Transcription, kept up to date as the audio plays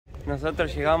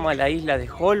Nosotros llegamos a la isla de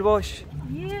Holbox.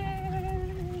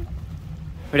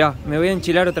 Mirá, me voy a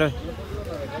enchilar otra vez.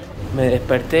 Me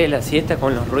desperté de la siesta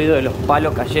con los ruidos de los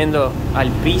palos cayendo al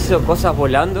piso, cosas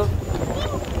volando.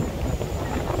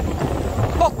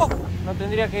 ¡Oh, oh! No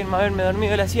tendría que haberme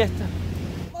dormido la siesta.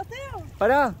 ¡Mateo!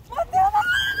 ¡Pará! ¡Mateo!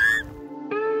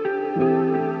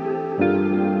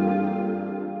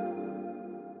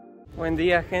 Buen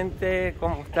día, gente,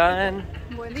 ¿cómo están?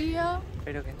 Buen día.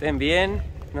 Espero que estén bien.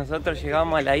 Nosotros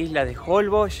llegamos a la isla de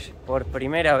Holbox por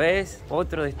primera vez,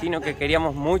 otro destino que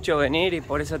queríamos mucho venir y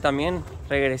por eso también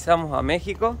regresamos a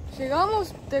México.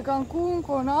 Llegamos de Cancún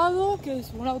con Ado, que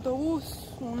es un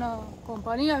autobús, una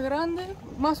compañía grande,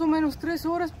 más o menos 3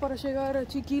 horas para llegar a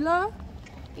Chiquilá,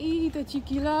 y de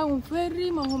Chiquilá un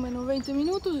ferry, más o menos 20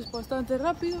 minutos, es bastante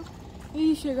rápido,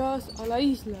 y llegas a la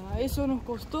isla. Eso nos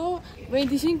costó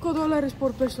 $25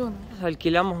 por persona.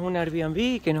 Alquilamos un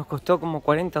Airbnb que nos costó como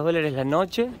 $40 la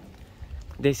noche.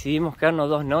 Decidimos quedarnos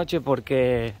 2 noches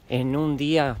porque en un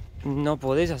día no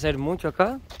podés hacer mucho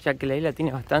acá, ya que la isla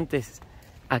tiene bastantes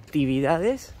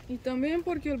actividades. Y también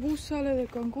porque el bus sale de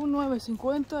Cancún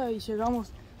 9:50 y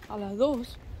llegamos a las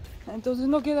 2. Entonces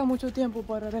no queda mucho tiempo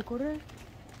para recorrer.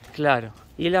 Claro,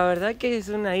 y la verdad que es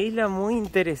una isla muy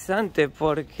interesante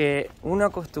porque uno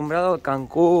acostumbrado a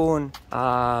Cancún,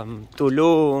 a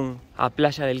Tulum, a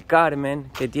Playa del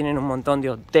Carmen, que tienen un montón de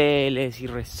hoteles y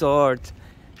resorts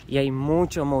y hay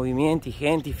mucho movimiento y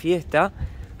gente y fiesta,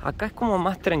 acá es como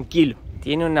más tranquilo.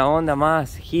 Tiene una onda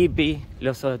más hippie,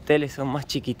 los hoteles son más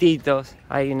chiquititos,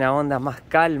 hay una onda más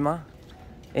calma.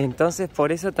 Entonces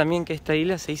por eso también que esta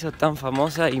isla se hizo tan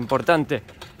famosa e importante.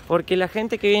 Porque la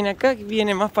gente que viene acá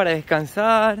viene más para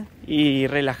descansar y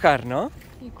relajar, ¿no?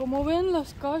 Y como ven,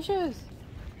 las calles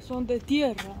son de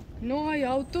tierra. No hay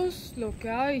autos, lo que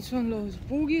hay son los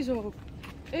buggies o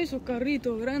esos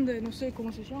carritos grandes, no sé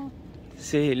cómo se llaman.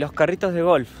 Sí, los carritos de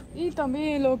golf. Y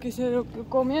también lo que se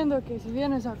recomienda que si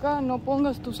vienes acá no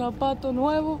pongas tu zapato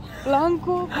nuevo,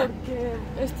 blanco, porque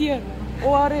es tierra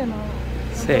o arena.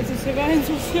 Sí. Entonces se va a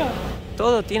ensuciar.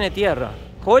 Todo tiene tierra.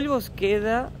 Holbox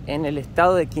queda en el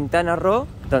estado de Quintana Roo,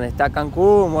 donde está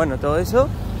Cancún, bueno, todo eso,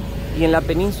 y en la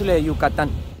península de Yucatán.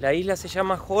 La isla se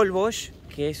llama Holbox,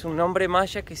 que es un nombre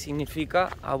maya que significa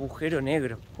agujero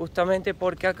negro, justamente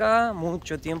porque acá,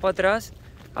 mucho tiempo atrás,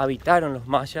 habitaron los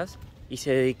mayas y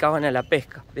se dedicaban a la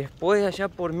pesca. Después, allá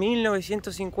por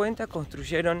 1950,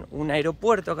 construyeron un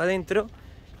aeropuerto acá adentro,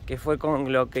 que fue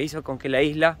con lo que hizo con que la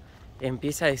isla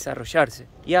empieza a desarrollarse.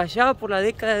 Y allá por la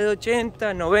década de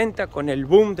 80, 90, con el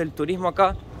boom del turismo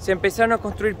acá, se empezaron a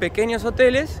construir pequeños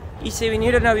hoteles y se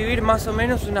vinieron a vivir más o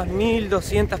menos unas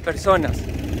 1200 personas,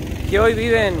 que hoy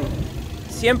viven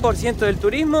 100% del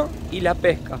turismo y la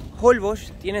pesca.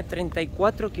 Holbox tiene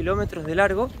 34 kilómetros de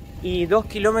largo y 2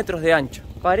 kilómetros de ancho.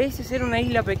 Parece ser una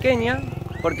isla pequeña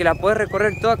porque la podés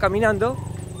recorrer toda caminando,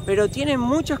 pero tiene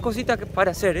muchas cositas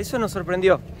para hacer, eso nos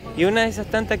sorprendió. Y una de esas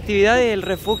tantas actividades es el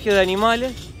refugio de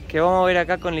animales que vamos a ver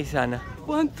acá con Lizana.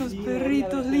 ¡Cuántos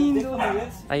perritos lindos!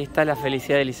 Ahí está la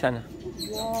felicidad de Lizana.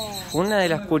 Una de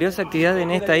las curiosas actividades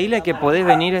en esta isla es que podés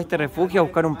venir a este refugio a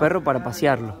buscar un perro para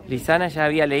pasearlo. Lizana ya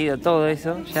había leído todo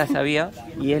eso, ya sabía,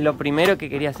 y es lo primero que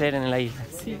quería hacer en la isla.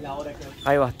 Sí.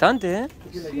 Hay bastante, ¿eh?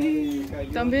 Sí.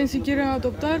 También si quieren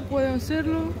adoptar pueden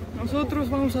hacerlo. Nosotros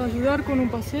vamos a ayudar con un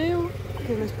paseo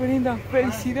que les brinda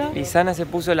felicidad. Lizana se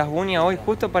puso las uñas hoy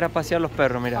justo para pasear los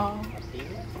perros, mirá.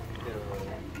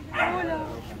 Hola.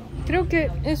 Creo que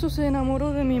eso se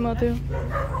enamoró de mí, Mateo.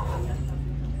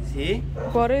 ¿Sí?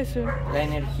 Parece. La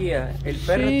energía, el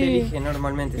perro Sí. te elige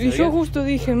normalmente, Y ¿sabías? yo justo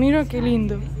dije, mira qué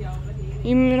lindo.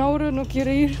 Y ahora no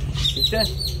quiere ir. ¿Viste? Él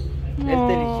te No.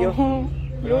 eligió.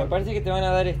 Pero me parece que te van a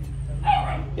dar este.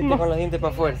 Este con los dientes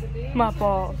para afuera.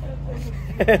 Mapa.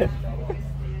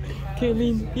 Qué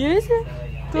lindo. ¿Y ese?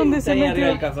 ¿Dónde Está se ahí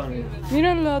arriba metió? del cajón.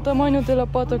 Mira el tamaño de la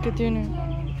pata que tiene.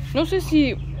 No sé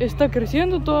si está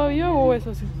creciendo todavía o es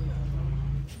así.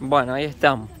 Bueno, ahí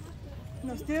estamos.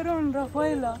 Nos dieron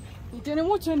Rafaela y tiene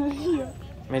mucha energía.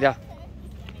 Mirá.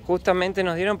 Justamente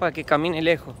nos dieron para que camine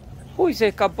lejos. Uy, se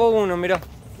escapó uno, mirá.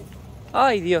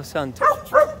 Ay, Dios santo.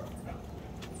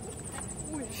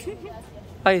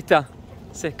 Ahí está.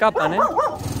 Se escapan, ¿eh?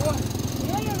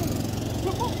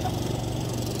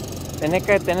 Tenés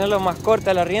que tenerlo más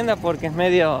corta la rienda porque es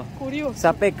medio Curioso.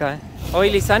 zapeca, ¿eh?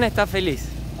 Hoy Lizana está feliz.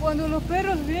 Cuando los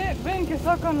perros ven que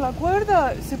sacan la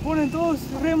cuerda, se ponen todos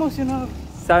re emocionados.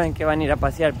 Saben que van a ir a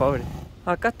pasear, pobre.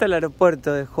 Acá está el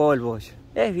aeropuerto de Holbox.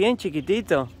 Es bien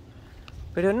chiquitito,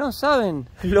 pero no saben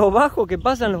lo bajo que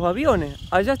pasan los aviones.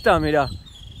 Allá está, mirá.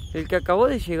 El que acabó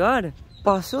de llegar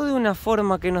pasó de una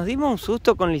forma que nos dimos un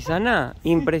susto con Lizana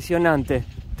impresionante.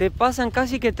 Te pasan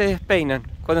casi que te despeinan.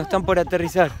 cuando están por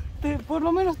aterrizar. Por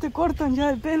lo menos te cortan ya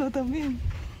el pelo también.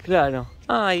 Claro.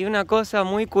 Ah, y una cosa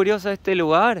muy curiosa de este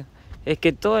lugar es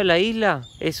que toda la isla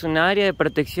es un área de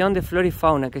protección de flora y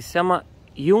fauna que se llama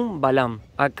Balam.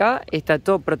 Acá está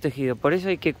todo protegido, por eso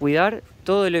hay que cuidar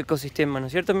todo el ecosistema, ¿no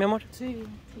es cierto, mi amor? Sí.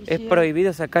 Es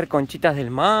prohibido sacar conchitas del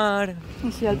mar.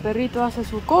 Y si el perrito hace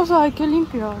su cosa, hay que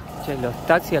limpiar. Che, los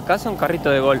taxis acá son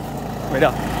carritos de golf.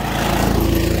 Mirá.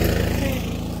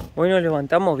 Hoy nos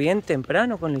levantamos bien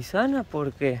temprano con Lizana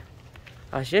porque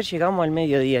ayer llegamos al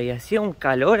mediodía y hacía un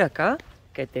calor acá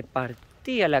que te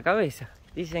partía la cabeza.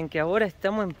 Dicen que ahora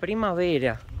estamos en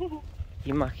primavera.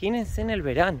 Imagínense en el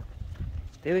verano.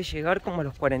 Debe llegar como a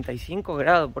los 45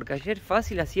 grados, porque ayer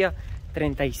fácil hacía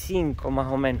 35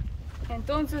 más o menos.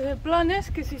 Entonces el plan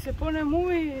es que si se pone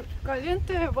muy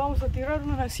caliente vamos a tirar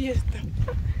una siesta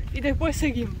y después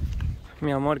seguimos.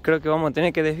 Mi amor, creo que vamos a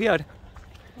tener que desviar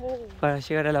para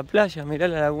llegar a la playa. Mirá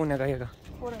la laguna que hay acá.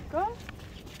 ¿Por acá?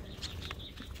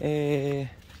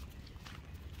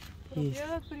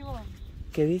 Propiedad privada.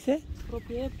 ¿Qué dice?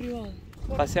 Propiedad privada.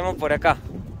 Pasemos por acá.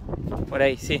 Por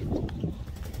ahí, sí.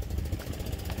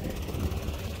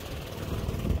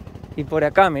 Y por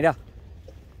acá, mirá.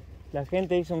 La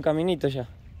gente hizo un caminito ya.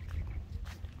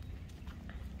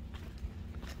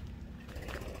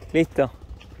 Listo.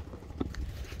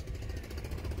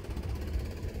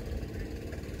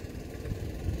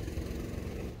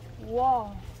 Wow.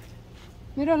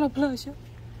 Mira la playa.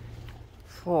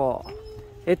 Oh,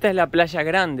 esta es la playa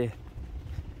grande.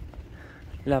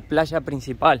 La playa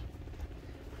principal.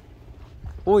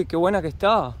 Uy, qué buena que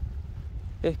está.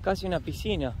 Es casi una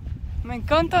piscina. Me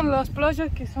encantan las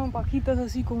playas que son bajitas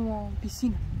así como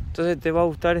piscina. Entonces te va a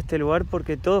gustar este lugar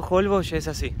porque todo Holbox es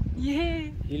así.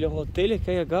 Yeah. Y los hoteles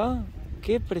que hay acá,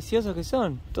 qué preciosos que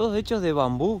son. Todos hechos de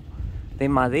bambú, de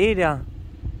madera,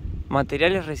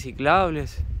 materiales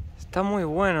reciclables. Está muy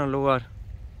bueno el lugar.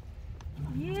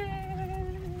 Yeah.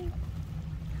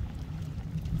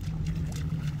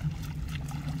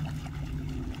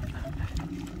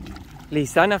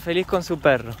 Lizana feliz con su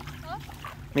perro.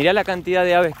 Mirá la cantidad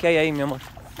de aves que hay ahí, mi amor.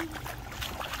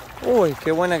 Uy,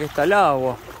 qué buena que está el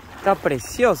agua. Está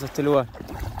precioso este lugar.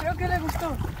 Creo que le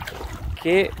gustó.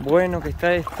 Qué bueno que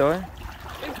está esto, ¿eh?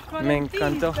 Es Me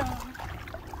encantó.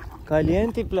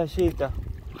 Caliente y playita.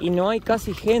 Y no hay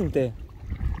casi gente.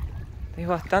 Es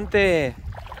bastante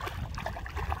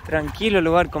tranquilo el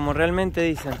lugar, como realmente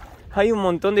dicen. Hay un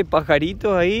montón de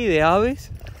pajaritos ahí, de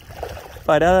aves,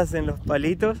 paradas en los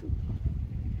palitos.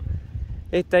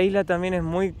 Esta isla también es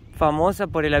muy famosa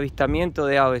por el avistamiento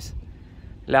de aves.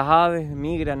 Las aves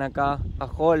migran acá a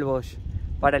Holbox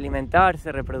para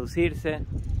alimentarse, reproducirse.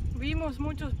 Vimos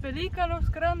muchos pelícanos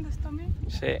grandes también.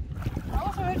 Sí.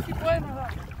 Vamos a ver si pueden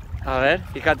nadar. A ver,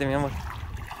 fíjate, mi amor.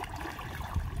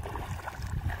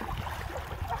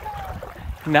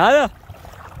 ¿Nada?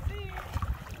 Sí.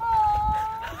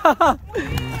 ¡Oh! Muy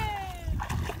bien.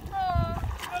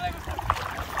 No le gustó.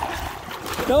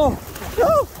 No,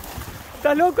 no.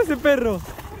 Está loco ese perro.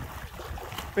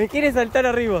 Me quiere saltar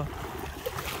arriba.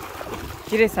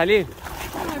 Quiere salir.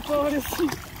 Ay,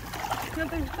 pobrecito. ¿No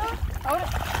te gustó? Ahora.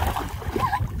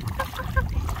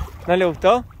 ¿No le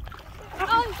gustó?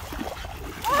 ¡Ay!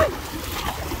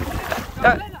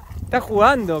 Está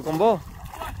jugando con vos.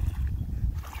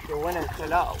 Qué buena está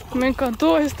el agua. Me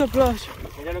encantó esta playa.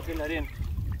 Mirá lo que es la arena.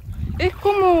 Es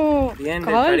como Bien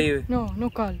del cal. Caribe. No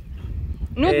cal.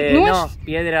 No, es,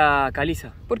 piedra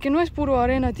caliza. porque no es puro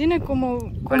arena, tiene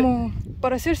como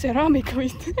para hacer cerámica,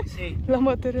 ¿viste? Sí. Las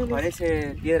materiales.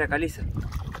 Parece piedra caliza.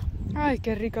 Ay,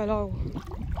 qué rica el agua.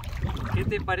 ¿Qué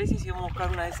te parece si vamos a buscar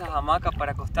una de esas hamacas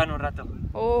para acostarnos un rato?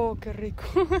 Oh, qué rico.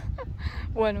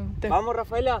 Bueno, Vamos,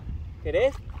 Rafaela.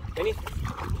 ¿Querés? Vení.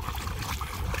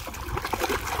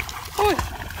 Uy,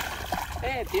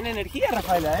 Tiene energía,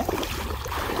 Rafaela, ¿eh?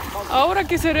 ahora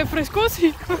que se refrescó,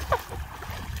 sí.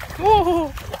 Oh,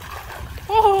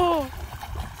 oh.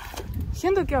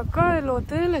 Siento que acá el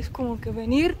hotel es como que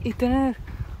venir y tener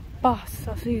paz,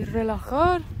 así,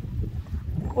 relajar,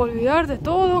 olvidar de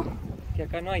todo. Que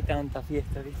acá no hay tanta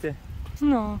fiesta, ¿viste?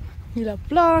 No, y la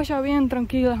playa bien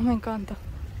tranquila, me encanta.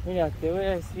 Mira, te voy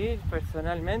a decir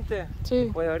personalmente, Sí.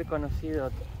 después de haber conocido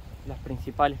las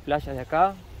principales playas de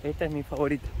acá, esta es mi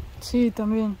favorita, Sí,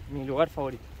 también. mi lugar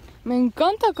favorito. Me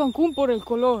encanta Cancún por el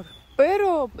color,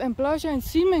 pero en playa en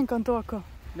sí me encantó acá.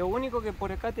 Lo único que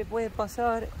por acá te puede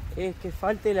pasar es que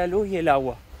falte la luz y el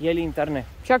agua y el internet.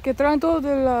 Ya que traen todo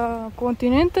del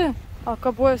continente,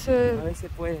 acá puede A ser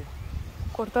veces puede,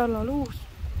 cortar la luz.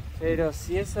 pero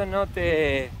si eso no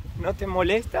te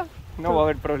molesta, no va a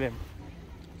haber problema.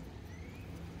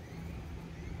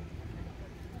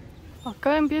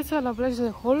 Acá empieza la playa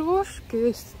de Holbox, que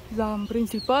es la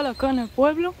principal acá en el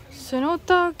pueblo. Se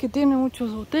nota que tiene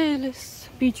muchos hoteles,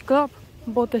 beach club,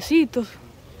 botecitos.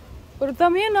 Pero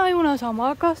también hay unas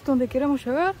hamacas donde queremos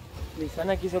llegar.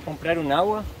 Lisana quiso comprar un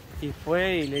agua y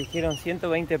fue y le dijeron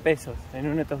 120 pesos en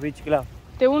uno de estos beach club.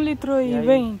 De 1 litro y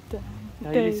 20.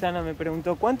 Ahí Lisana me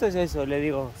preguntó, ¿cuánto es eso? Le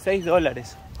digo,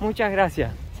 $6. Muchas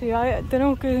gracias. Sí,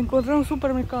 tenemos que encontrar un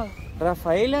supermercado.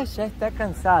 Rafaela ya está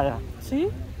cansada. ¿Sí?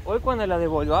 Hoy cuando la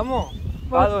devolvamos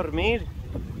va a dormir.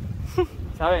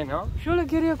 ¿Sabes, no? Yo le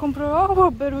quería comprar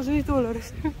agua, pero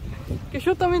 $6. Que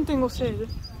yo también tengo sed.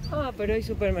 Ah, pero hay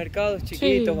supermercados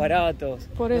chiquitos, sí, baratos.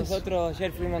 Por eso. Nosotros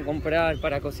ayer fuimos a comprar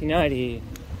para cocinar y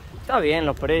está bien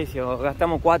los precios.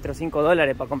 Gastamos $4 o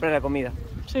 $5 para comprar la comida.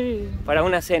 Sí. Para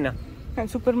una cena. En el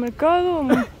supermercado,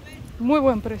 muy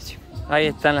buen precio. Ahí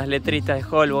están las letritas de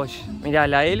Holbox. Mirá,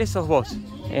 la L sos vos.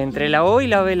 Entre la O y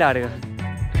la B larga.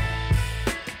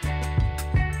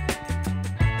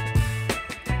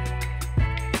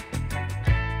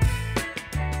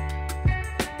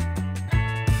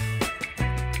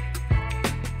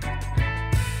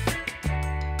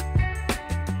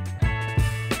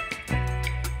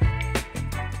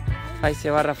 Ahí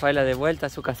se va Rafaela de vuelta a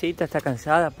su casita, está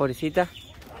cansada, pobrecita.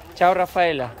 Chao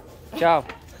Rafaela, chao.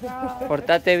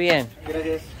 Portate bien.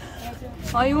 Gracias.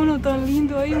 Hay uno tan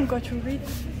lindo ahí, un cachorrito.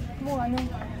 Bueno,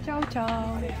 chao,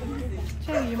 chao.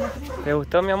 Seguimos. ¿Te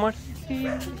gustó, mi amor? Sí.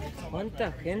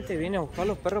 ¿Cuánta gente viene a buscar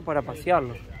los perros para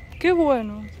pasearlos? Qué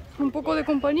bueno. Un poco de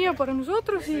compañía para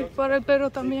nosotros y para el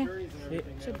perro también. Sí.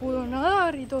 Se pudo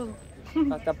nadar y todo.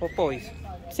 Hasta popó hizo.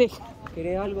 Sí.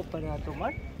 ¿Querés algo para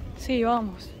tomar? Sí,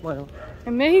 vamos. Bueno.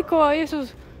 En México hay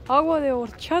esos agua de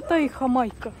horchata y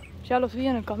jamaica. Ya los vi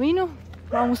en el camino.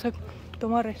 Vamos a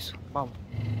tomar eso. Vamos.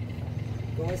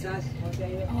 ¿Cómo estás? ¿Cómo te ha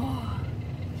ido?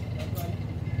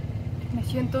 Me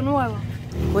siento nueva.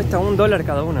 Cuesta $1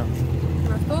 cada uno.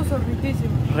 Pero todos son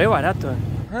riquísimos. Re barato.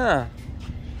 Ah.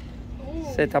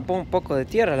 Se tapó un poco de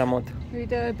tierra la moto.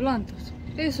 Evita de plantas.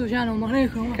 Eso ya no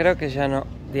manejo más. Creo que ya no.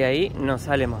 De ahí no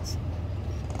sale más.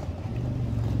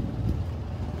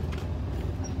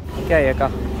 ¿Qué hay acá?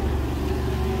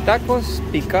 Tacos,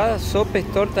 picadas, sopes,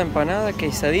 torta, empanada,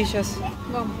 quesadillas.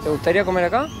 Vamos. ¿Te gustaría comer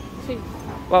acá? Sí.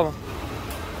 Vamos.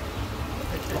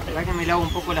 Espera que me lavo un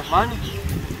poco las manos.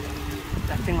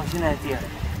 Las tengo llenas de tierra.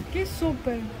 ¿Qué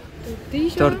súper?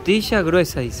 ¿Tortilla? Tortilla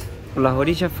gruesa, dice. Por las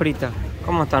orillas fritas.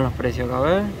 ¿Cómo están los precios acá? A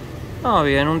ver. No,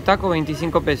 bien. Un taco,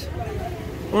 25 pesos.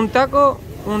 Un taco,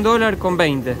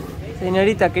 $1.20.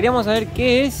 Señorita, queríamos saber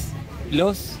qué es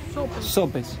los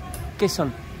sopes. ¿Qué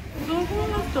son? Son como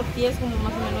unas tortillas como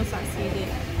más o menos así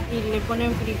y le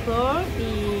ponen frijol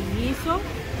y guiso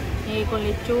con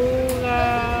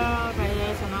lechuga, rallada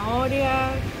de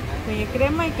zanahoria,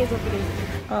 crema y queso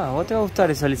fresco. Ah, ¿vos te va a gustar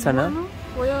eso, Lisana? Bueno,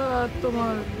 voy a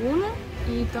tomar una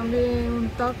y también un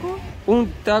taco.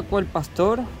 Un taco al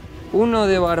pastor, uno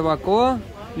de barbacoa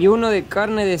y uno de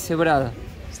carne deshebrada.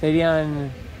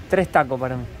 Serían 3 tacos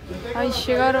para mí. Ahí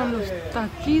llegaron los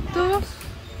taquitos.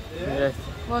 Mira esto.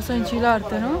 Vas a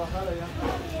enchilarte, ¿no?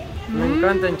 Me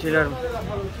encanta enchilarme.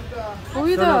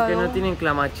 Cuidado. Solo que no tienen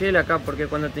clamachela acá, porque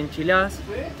cuando te enchilás,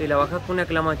 te la bajás con una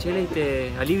clamachela y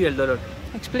te alivia el dolor.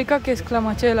 Explica qué es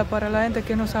clamachela para la gente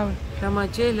que no sabe.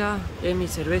 Clamachela es mi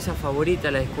cerveza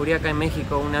favorita, la descubrí acá en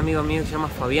México. Un amigo mío que se llama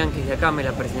Fabián, que es de acá, me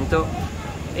la presentó.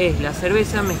 Es la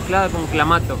cerveza mezclada con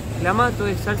clamato. Clamato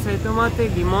es salsa de tomate,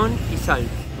 limón y sal.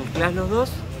 Mezclas los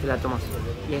dos, te la tomas.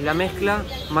 Y es la mezcla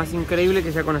más increíble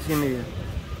que ya conocí en mi vida.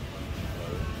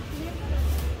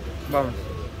 Vamos.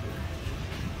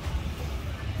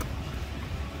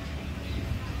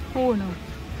 1,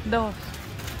 2,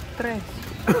 3.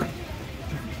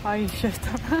 Ahí ya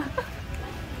está.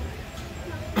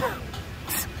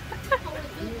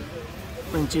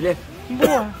 Me enchilé.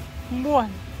 Bueno.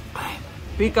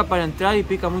 Pica para entrar y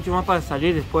pica mucho más para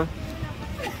salir después.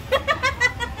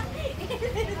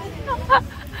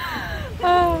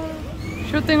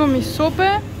 Yo tengo mi sope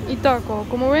y taco.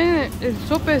 Como ven, el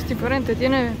sope es diferente.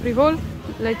 Tiene frijol,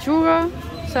 lechuga,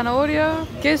 zanahoria,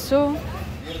 queso.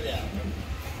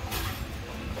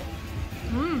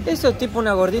 Eso es tipo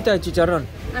una gordita de chicharrón.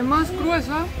 Es más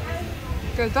gruesa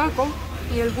que el taco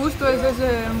y el gusto es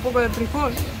ese un poco de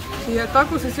frijol. Si el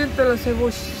taco se siente la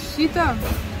cebollita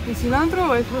y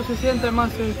cilantro, eso se siente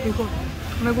más el frijol.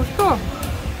 Me gustó.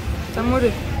 Está muy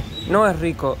rico. No es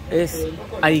rico, es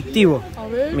adictivo. A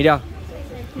ver. Mirá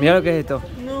lo que es esto.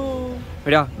 No.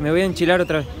 Mirá, me voy a enchilar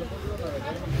otra vez.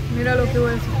 Mira lo que voy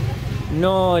a decir.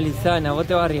 No, Lisana, ¿vos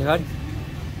te vas a arriesgar?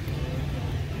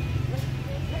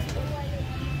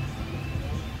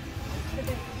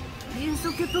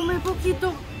 Pienso que tomé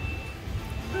poquito,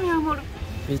 mi amor.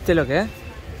 ¿Viste lo que es?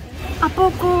 ¿A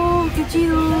poco? ¡Qué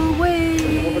chido, güey!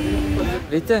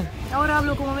 ¿Viste? Ahora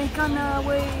hablo como mexicana,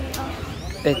 güey.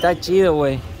 Está chido,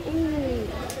 güey.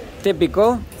 ¿Te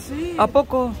picó? Sí. ¿A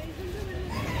poco?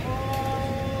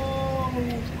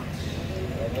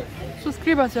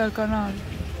 Suscríbase al canal.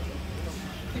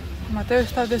 Mateo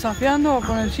está desafiando a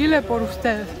poner chile por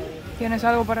ustedes. ¿Tienes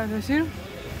algo para decir?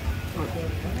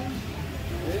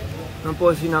 No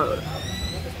puedo decir nada.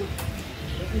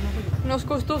 Nos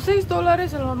costó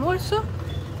 $6 el almuerzo.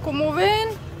 Como ven,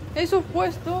 esos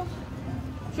puestos,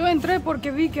 yo entré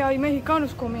porque vi que hay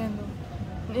mexicanos comiendo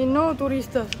y no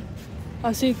turistas.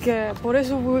 Así que por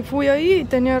eso fui ahí y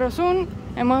tenía razón,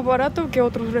 es más barato que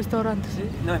otros restaurantes. ¿Sí?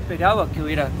 No esperaba que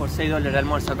hubiera por $6 el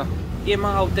almuerzo acá. Y es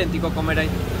más auténtico comer ahí.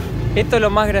 Esto es lo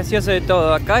más gracioso de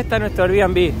todo. Acá está nuestro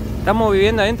Airbnb. Estamos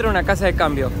viviendo adentro de una casa de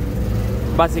cambio.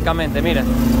 Básicamente, miren.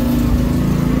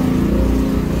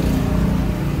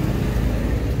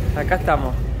 Acá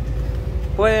estamos.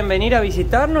 Pueden venir a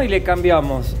visitarnos y le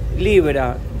cambiamos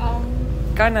libra,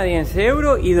 canadiense,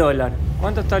 euro y dólar.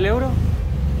 ¿Cuánto está el euro?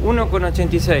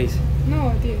 1,86.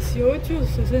 No,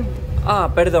 18.60. Ah,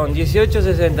 perdón,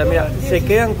 18.60. Mira, se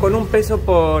quedan con un peso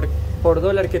por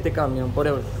dólar que te cambian, por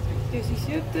euro.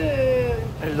 17.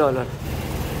 El dólar.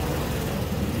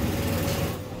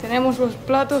 Tenemos los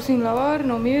platos sin lavar,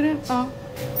 no miren.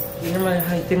 Y no me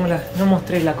ay, no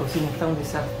mostré la cocina, está un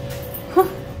desastre.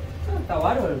 Está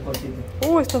bárbaro el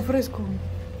cosito. Está fresco.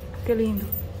 Qué lindo.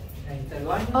 Ahí está el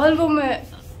baño.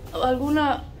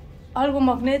 Algo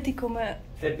magnético me...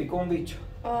 Te picó un bicho.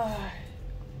 Ay.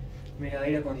 Mira,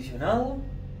 aire acondicionado.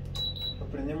 Lo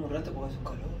prendemos un rato porque hace un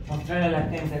calor. Mostrarle a la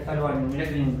gente acá el baño, mira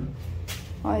qué lindo.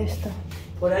 Ahí está.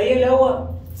 Por ahí el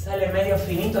agua sale medio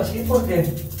finito así porque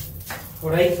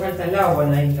por ahí falta el agua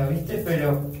en la isla, ¿viste?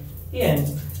 Pero bien,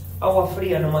 agua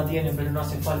fría nomás tiene, pero no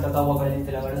hace falta agua caliente,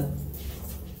 la verdad.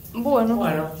 Bueno,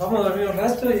 vamos a dormir un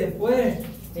rato y después,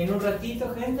 en un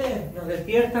ratito, gente, nos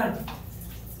despiertan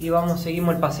y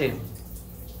seguimos el paseo.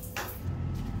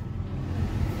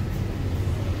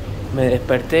 Me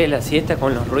desperté de la siesta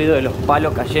con los ruidos de los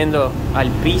palos cayendo al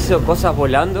piso, cosas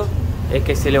volando. Es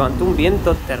que se levantó un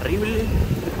viento terrible.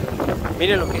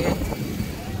 Miren lo que es.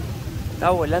 Está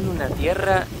volando una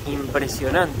tierra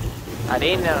impresionante.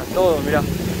 Arena, todo, mirá.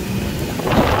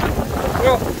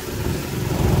 ¡Oh!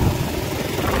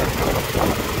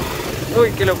 ¡Uy,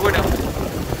 qué locura!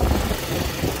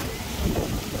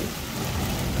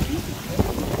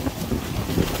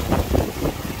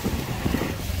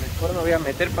 Mejor me voy a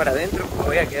meter para adentro porque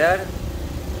voy a quedar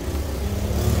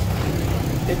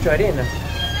hecho arena.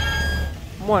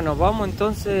 Bueno, vamos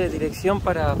entonces dirección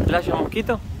para Playa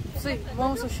Mosquito. Sí,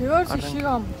 vamos a llegar si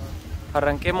llegamos.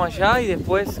 Arranquemos allá y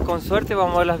después, con suerte,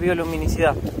 vamos a ver las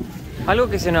bioluminicidad.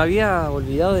 Algo que se nos había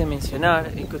olvidado de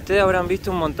mencionar es que ustedes habrán visto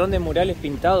un montón de murales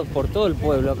pintados por todo el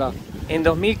pueblo acá. En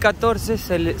 2014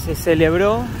 se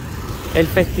celebró el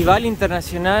Festival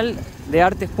Internacional de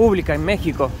Artes Públicas en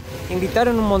México.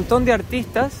 Invitaron un montón de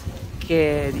artistas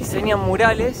que diseñan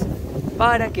murales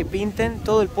para que pinten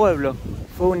todo el pueblo.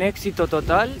 Fue un éxito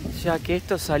total, ya que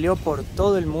esto salió por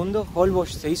todo el mundo.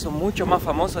 Holbox se hizo mucho más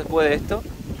famoso después de esto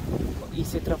y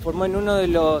se transformó en uno de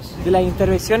las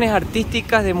intervenciones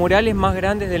artísticas de murales más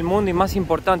grandes del mundo y más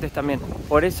importantes también.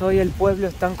 Por eso hoy el pueblo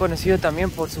es tan conocido también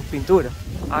por sus pinturas.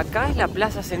 Acá es la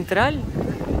plaza central.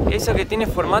 Eso que tiene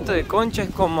formato de concha es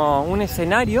como un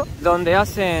escenario donde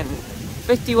hacen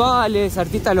festivales,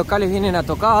 artistas locales vienen a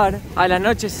tocar, a la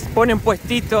noche ponen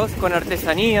puestitos con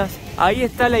artesanías. Ahí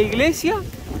está la iglesia,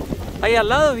 ahí al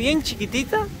lado bien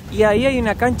chiquitita, y ahí hay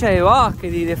una cancha de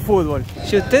básquet y de fútbol.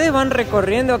 Si ustedes van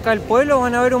recorriendo acá el pueblo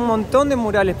van a ver un montón de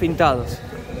murales pintados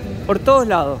por todos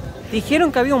lados.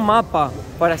 Dijeron que había un mapa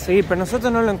para seguir, pero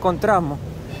nosotros no lo encontramos.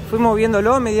 Fuimos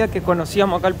viéndolo a medida que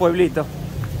conocíamos acá el pueblito,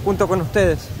 junto con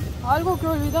ustedes. Algo que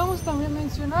olvidamos también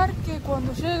mencionar, que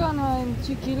cuando llegan a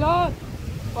Chiquilá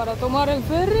para tomar el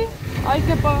ferry hay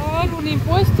que pagar un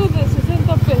impuesto de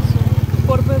 60 pesos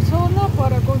por persona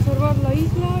para conservar la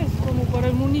isla, es como para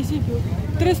el municipio,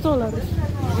 $3.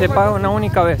 Se paga una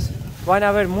única vez. Van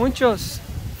a ver muchos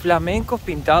flamencos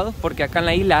pintados, porque acá en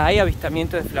la isla hay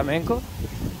avistamientos de flamencos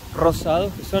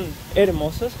rosados que son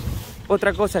hermosos.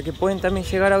 Otra cosa que pueden también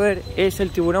llegar a ver es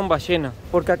el tiburón ballena,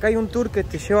 porque acá hay un tour que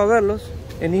te lleva a verlos.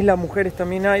 En Isla Mujeres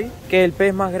también hay, que es el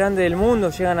pez más grande del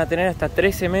mundo, llegan a tener hasta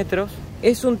 13 metros.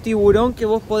 Es un tiburón que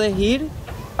vos podés ir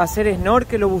a hacer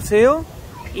snorkel o buceo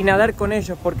y nadar con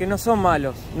ellos porque no son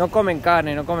malos, no comen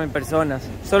carne, no comen personas,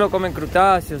 solo comen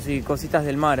crustáceos y cositas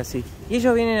del mar así. Y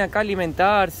ellos vienen acá a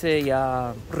alimentarse y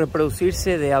a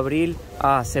reproducirse de abril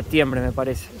a septiembre, me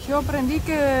parece. Yo aprendí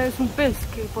que es un pez,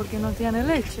 porque no tiene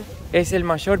leche. Es el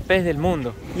mayor pez del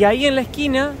mundo. Y ahí en la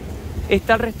esquina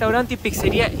está el restaurante y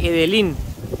pizzería Edelín,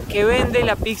 que vende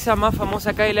la pizza más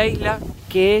famosa acá de la isla,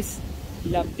 que es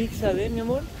la pizza de, mi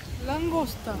amor,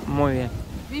 langosta. Muy bien.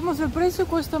 Vimos el precio,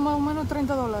 cuesta más o menos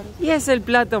 $30. Y es el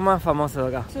plato más famoso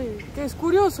de acá. Sí, que es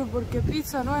curioso porque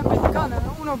pizza no es mexicana,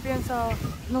 ¿no? Uno piensa,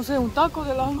 no sé, un taco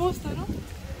de langosta, ¿no?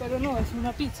 Pero no, es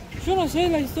una pizza. Yo no sé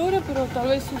la historia, pero tal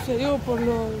vez sucedió por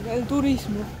el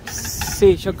turismo.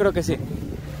 Sí, yo creo que sí.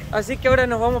 Así que ahora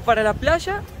nos vamos para la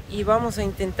playa y vamos a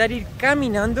intentar ir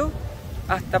caminando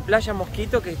hasta Playa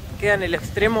Mosquito, que queda en el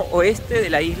extremo oeste de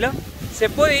la isla. Se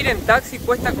puede ir en taxi,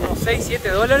 cuesta como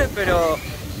 $6-7, pero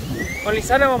con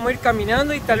Lizana vamos a ir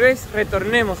caminando y tal vez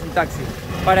retornemos en taxi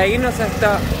para irnos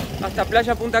hasta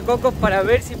Playa Punta Cocos para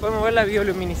ver si podemos ver la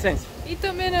bioluminiscencia. Y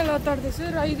también el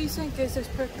atardecer, ahí dicen que es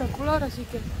espectacular, así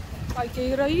que hay que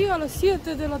ir ahí a las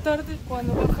 7 de la tarde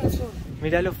cuando baja el sol.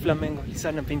 Mirá los flamengos,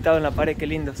 Lizana, pintados en la pared, qué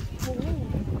lindos.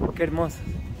 Qué hermosos.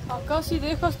 Acá si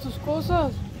dejas tus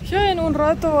cosas, ya en un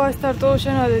rato va a estar todo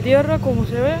lleno de tierra, como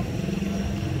se ve.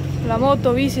 La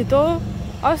moto, bici, todo.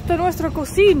 Hasta nuestra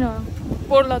cocina.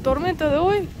 Por la tormenta de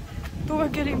hoy, tuve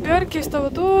que limpiar que estaba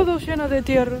todo lleno de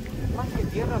tierra. Más que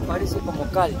tierra parece como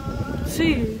cal.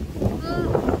 Sí.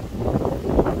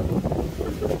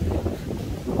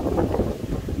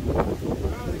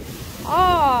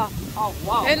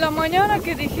 Wow. En la mañana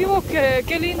que dijimos que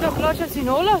qué linda playa sin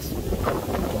olas,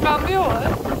 cambió, ¿eh?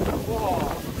 Wow.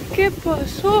 ¿Qué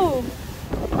pasó?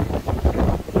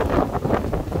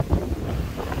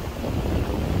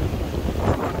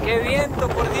 ¡Qué viento,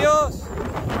 por Dios!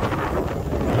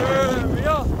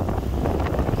 ¡Mirá!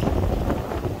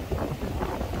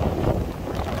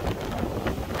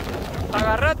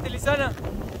 Agarrate, Lizana.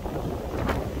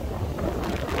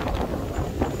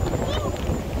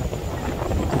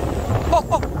 ¡Oh,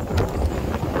 oh!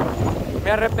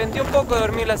 Me arrepentí un poco de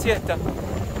dormir la siesta.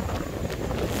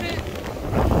 Sí.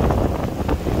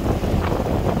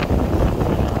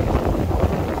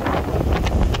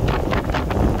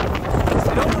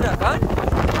 ¿Será un huracán?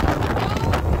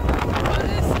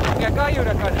 Parece. Porque acá hay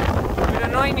huracanes, pero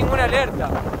no hay ninguna alerta.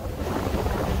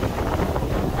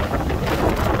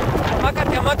 La hamaca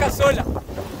te hamaca sola.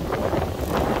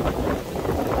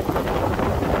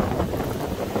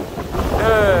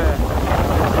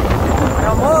 Mi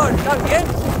amor, ¿estás bien?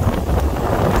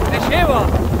 Te lleva.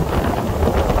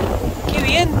 ¡Qué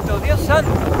viento, Dios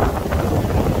santo!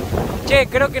 Che,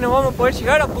 creo que nos vamos a poder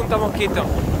llegar a Punta Mosquito.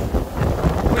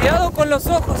 Cuidado con los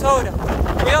ojos ahora.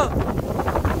 Cuidado.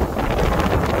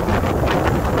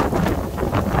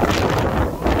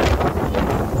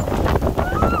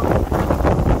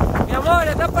 Mi amor,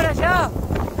 está para allá.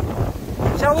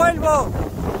 Ya vuelvo.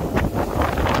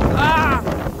 ¡Ah!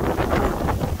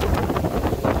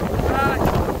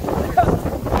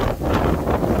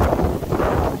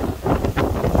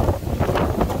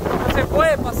 No se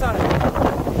puede pasar.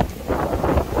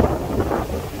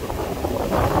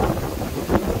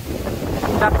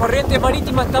 La corriente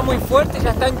marítima está muy fuerte,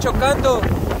 ya están chocando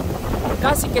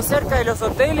casi que cerca de los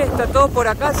hoteles, está todo por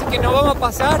acá, así que nos vamos a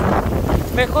pasar.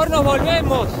 Mejor nos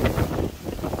volvemos.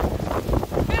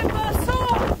 ¿Qué pasó?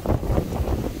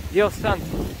 Dios santo.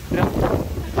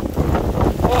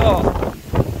 Oh,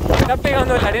 ¿me está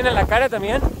pegando la arena en la cara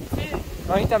también? Sí.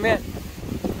 A mí también.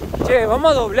 Che,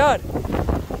 vamos a doblar.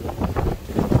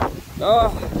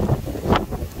 Oh.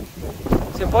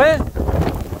 ¿Se puede?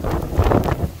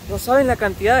 No saben la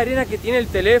cantidad de arena que tiene el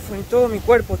teléfono y todo mi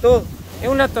cuerpo, todo. Es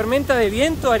una tormenta de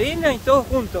viento, arena y todo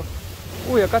junto.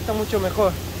 Uy, acá está mucho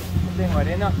mejor. No tengo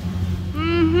arena.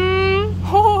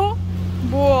 Oh.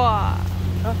 Buah.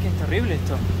 No, es que es terrible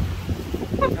esto.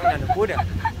 Es una locura.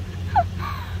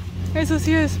 Eso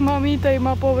sí es mamita y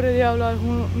más pobre diablo al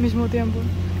mismo tiempo.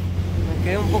 Me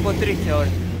quedé un poco triste ahora.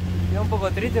 Me quedé un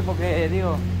poco triste porque,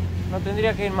 digo, no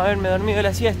tendría que irme a haberme dormido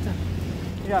la siesta.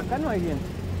 Mira, acá no hay viento.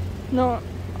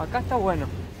 No. Acá está bueno.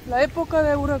 La época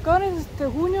de huracanes es de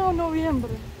junio a noviembre.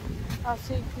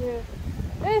 Así que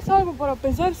es algo para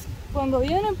pensar cuando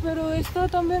vienen, pero está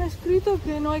también escrito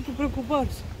que no hay que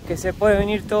preocuparse. Que se puede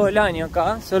venir todo el año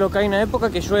acá, solo que hay una época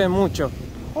que llueve mucho.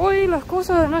 Hoy las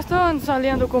cosas no estaban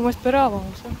saliendo como esperábamos.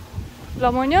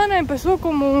 La mañana empezó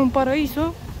como un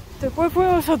paraíso, después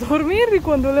fuimos a dormir y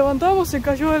cuando levantamos se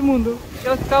cayó el mundo.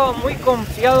 Yo estaba muy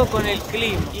confiado con el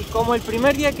clima y como el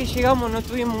primer día que llegamos no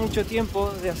tuvimos mucho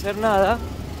tiempo de hacer nada,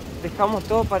 dejamos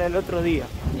todo para el otro día.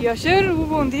 Y ayer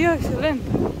hubo un día excelente.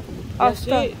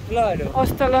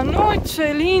 hasta la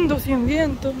noche, lindo, sin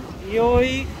viento. Y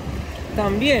hoy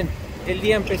también el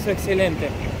día empezó excelente.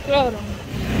 Claro.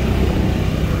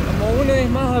 Como uno es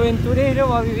más aventurero,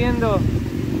 va viviendo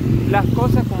las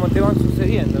cosas como te van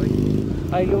sucediendo, ¿viste?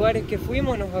 Hay lugares que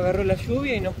fuimos, nos agarró la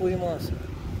lluvia y no pudimos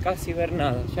casi ver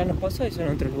nada. Ya nos pasó eso en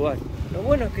otros lugares. Lo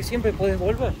bueno es que siempre podés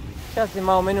volver. Ya hace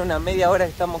más o menos una media hora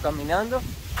que estamos caminando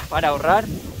para ahorrar,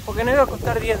 porque nos iba a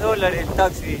costar $10 el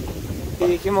taxi. Y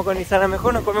dijimos con Isana,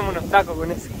 mejor nos comemos unos tacos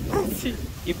con eso. Sí.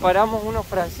 Y paramos unos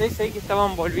franceses ahí que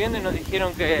estaban volviendo y nos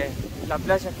dijeron que la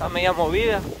playa está media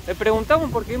movida. Le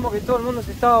preguntamos porque vimos que todo el mundo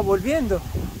se estaba volviendo.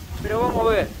 Pero vamos a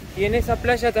ver. Y en esa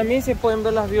playa también se pueden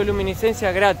ver las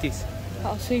bioluminiscencias gratis.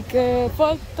 Así que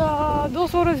falta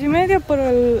 2 horas y media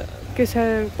para que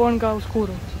se ponga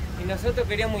oscuro. Y nosotros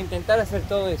queríamos intentar hacer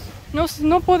todo eso.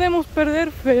 No podemos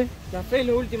perder fe. La fe es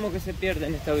lo último que se pierde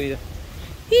en esta vida.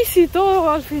 Y si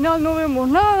todo al final no vemos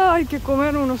nada, hay que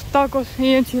comer unos tacos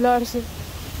y enchilarse.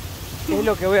 Es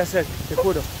lo que voy a hacer, te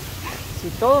juro. Si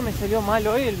todo me salió mal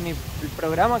hoy, el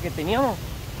programa que teníamos,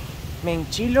 me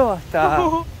enchilo hasta...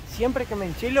 Siempre que me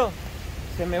enchilo,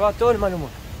 se me va todo el mal humor.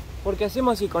 Porque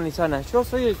hacemos así con Lisana. Yo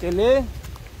soy el que lee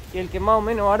y el que más o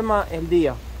menos arma el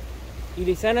día. Y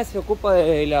Lisana se ocupa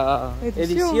de la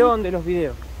edición de los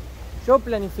videos. Yo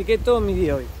planifiqué todo mi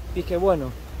día hoy. Dije,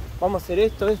 bueno, vamos a hacer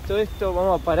esto,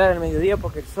 vamos a parar al mediodía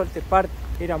porque el sol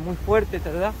era muy fuerte,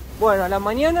 ¿verdad? Bueno, a la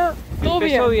mañana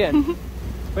empezó bien.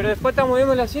 Pero después estamos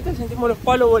viendo las 7, sentimos los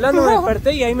palos volando, me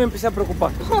desperté y ahí me empecé a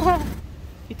preocupar.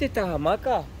 ¿Viste estas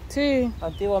hamacas? Sí.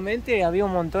 Antiguamente había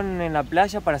un montón en la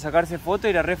playa para sacarse fotos y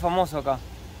era re famoso acá.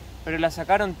 Pero las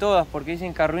sacaron todas porque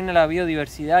dicen que arruina la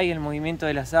biodiversidad y el movimiento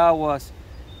de las aguas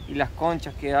y las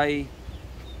conchas que hay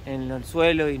en el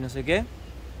suelo y no sé qué.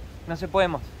 No se puede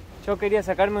más. Yo quería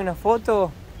sacarme una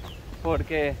foto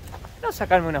porque... No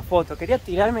sacarme una foto, quería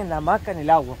tirarme en la hamaca en el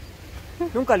agua.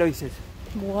 Nunca lo hice eso.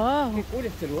 Wow. Qué cool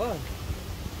este lugar.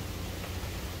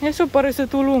 Eso parece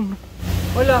Tulum.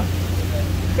 Hola.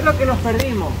 Creo que nos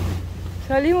perdimos.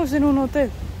 Salimos en un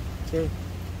hotel. Sí,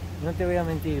 no te voy a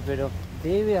mentir, pero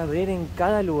debe haber en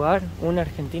cada lugar un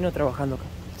argentino trabajando acá.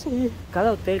 Sí.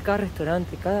 Cada hotel, cada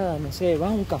restaurante, cada, no sé,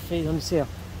 vas a un café, donde sea,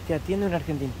 te atiende un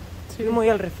argentino. Sí. Fuimos ahí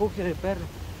al refugio del perro.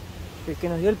 El que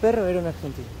nos dio el perro era un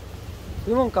argentino.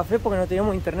 Fuimos a un café porque no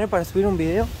teníamos internet para subir un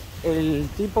video. El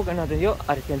tipo que nos atendió,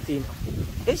 argentino.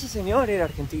 Ese señor era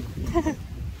argentino.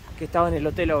 Que estaba en el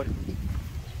hotel ahora.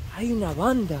 Hay una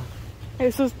banda.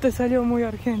 Eso te salió muy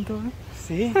argento, ¿eh?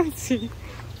 ¿Sí? Sí.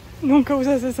 Nunca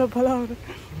usas esa palabra.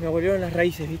 Me volvieron las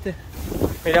raíces, ¿viste?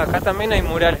 Mira, acá también hay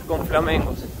murales con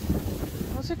flamencos.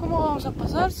 No sé cómo vamos a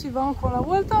pasar, si vamos con la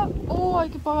vuelta o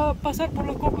hay que pasar por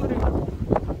los cocodrilos.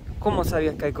 ¿Cómo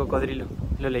sabías que hay cocodrilo?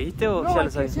 ¿Lo leíste o no, ya lo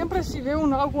sabías? Siempre si veo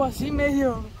un agua así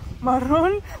medio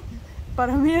marrón,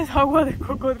 para mí es agua de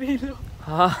cocodrilo.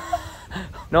 Ah,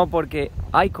 no, porque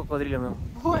hay cocodrilo, mi amor.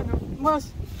 Bueno,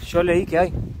 más. Yo leí que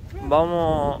hay.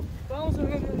 Vamos a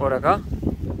ver. Por acá.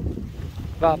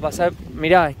 Vas a pasar.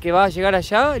 Mirá, es que vas a llegar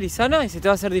allá, Lisana, y se te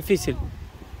va a hacer difícil.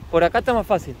 Por acá está más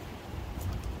fácil.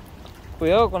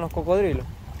 Cuidado con los cocodrilos.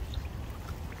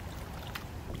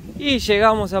 Y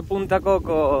llegamos a Punta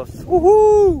Cocos.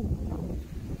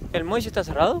 ¿El muelle está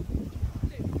cerrado?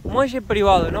 Sí. Muelle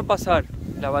privado, no pasar.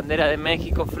 La bandera de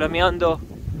México flameando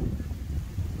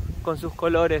con sus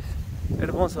colores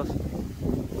hermosos.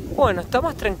 Bueno, está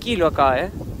más tranquilo acá,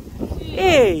 ¿eh? Sí.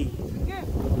 ¡Ey!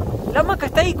 ¿Qué? La hamaca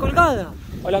está ahí colgada.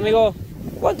 Hola, amigo.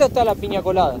 ¿Cuánto está la piña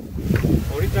colada?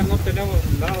 Ahorita no tenemos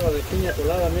nada de piña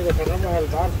colada, amigo. Cerramos el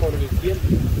bar por el tiempo.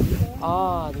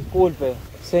 Ah, disculpe.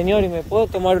 Señor, ¿y me puedo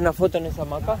tomar una foto en esa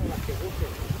hamaca?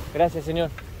 Gracias, señor.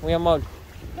 Muy amable.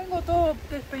 Tengo todo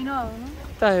despeinado, ¿no?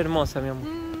 Estás hermosa, mi amor.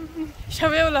 Ya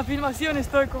veo la filmación,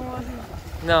 estoy como así.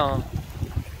 No.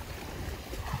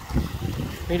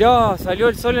 Mirá, salió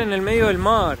el sol en el medio del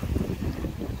mar.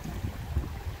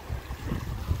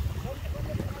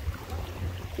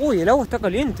 Uy, el agua está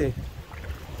caliente.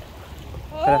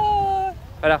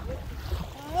 Pará.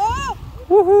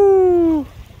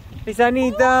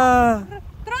 Lisanita.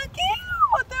 Tranquilo,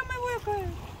 Mateo, me voy a caer.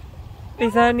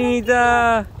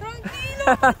 Lisanita.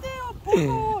 Tranquilo, Mateo, por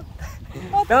favor.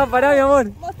 Mateo, No, pará, mi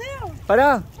amor. Mateo.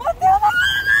 Pará. Mateo,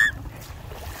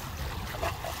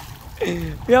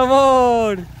 Mi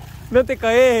amor. No te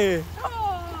caes.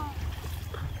 no.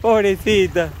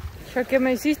 Pobrecita. Ya que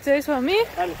me hiciste eso a mí.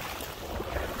 Dale.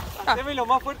 Haceme lo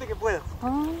más fuerte que puedas.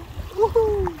 Ah.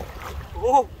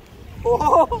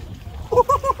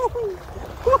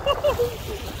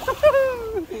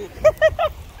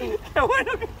 Qué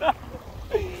bueno que está.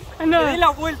 No. Que dé la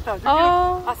vuelta.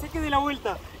 Así que dé la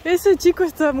vuelta. Ese chico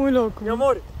está muy loco. Mi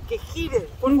amor, Que gire,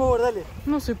 por favor, dale.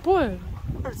 No se puede.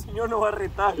 El señor nos va a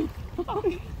retar.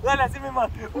 Dale, haceme más.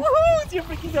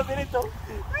 Siempre quise hacer esto.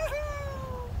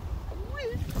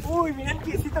 Uy, mirá el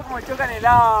piecito como choca en el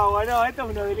agua. No, esto es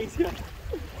una delicia.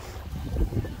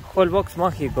 Holbox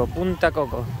mágico, Punta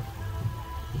Coco.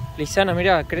 Lizana,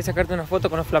 mirá, ¿querés sacarte una foto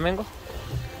con los flamencos?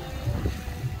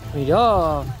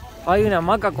 Mirá, hay una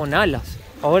hamaca con alas.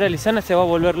 Ahora Lizana se va a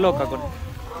volver loca con él.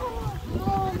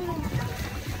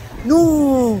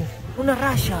 ¡No! ¡Una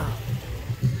raya!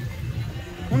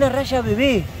 ¡Una raya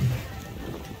bebé!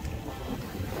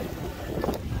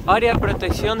 Área de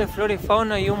protección de flora y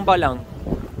fauna y un balán.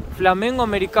 Flamengo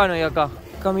americano hay acá.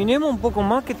 Caminemos un poco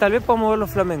más que tal vez podamos ver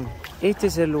los flamengos. Este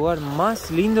es el lugar más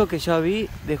lindo que ya vi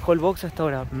de Holbox hasta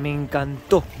ahora. Me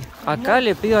encantó. Acá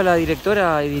le pido a la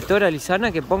editora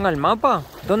Lizana que ponga el mapa.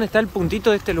 ¿Dónde está el puntito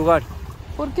de este lugar?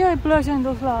 ¿Por qué hay playa en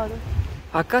dos lados?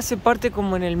 Acá se parte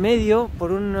como en el medio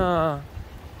por un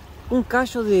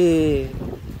callo de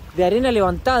arena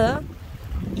levantada.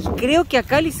 Y creo que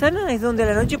acá, Lizana, es donde a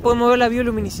la noche podemos ver la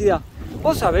bioluminosidad.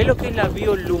 ¿Vos sabés lo que es la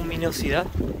bioluminosidad?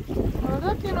 La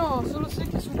verdad que no, solo sé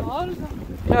que es una alga.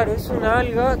 Claro, es una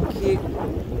alga que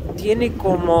tiene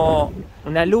como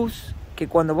una luz que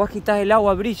cuando vos quitas el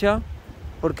agua brilla,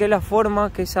 porque es la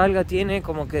forma que esa alga tiene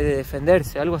como que de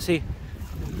defenderse, algo así.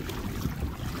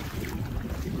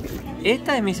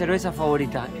 Esta es mi cerveza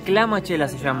favorita, Clamachela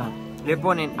se llama. Le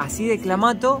ponen así de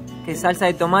clamato, que es salsa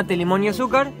de tomate, limón y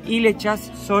azúcar, y le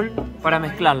echas sol para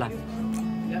mezclarla.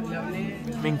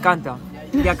 Me encanta.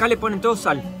 Y acá le ponen todo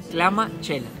sal,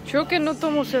 Clamachela. Yo que no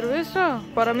tomo cerveza,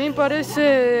 para mí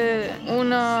parece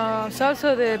una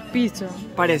salsa de pizza.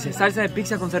 Parece, salsa de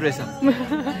pizza con cerveza.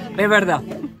 Es verdad.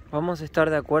 Vamos a estar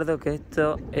de acuerdo que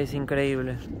esto es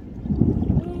increíble.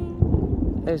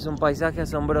 Es un paisaje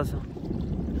asombroso.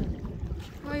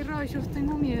 Ay, rayos,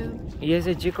 tengo miedo. Y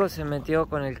ese chico se metió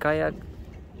con el kayak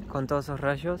con todos esos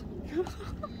rayos.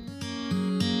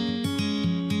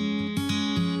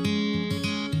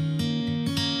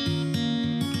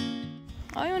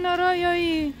 Hay una raya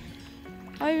ahí.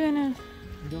 Ahí viene.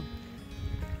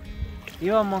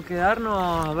 Íbamos a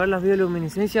quedarnos a ver las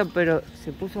bioluminiscencias, pero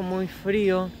se puso muy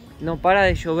frío. No para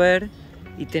de llover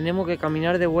y tenemos que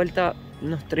caminar de vuelta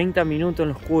unos 30 minutos en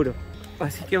lo oscuro.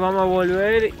 Así que vamos a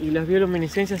volver y las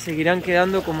bioluminiscencias seguirán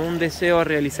quedando como un deseo a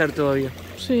realizar todavía.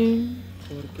 Sí.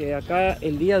 Porque acá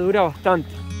el día dura bastante.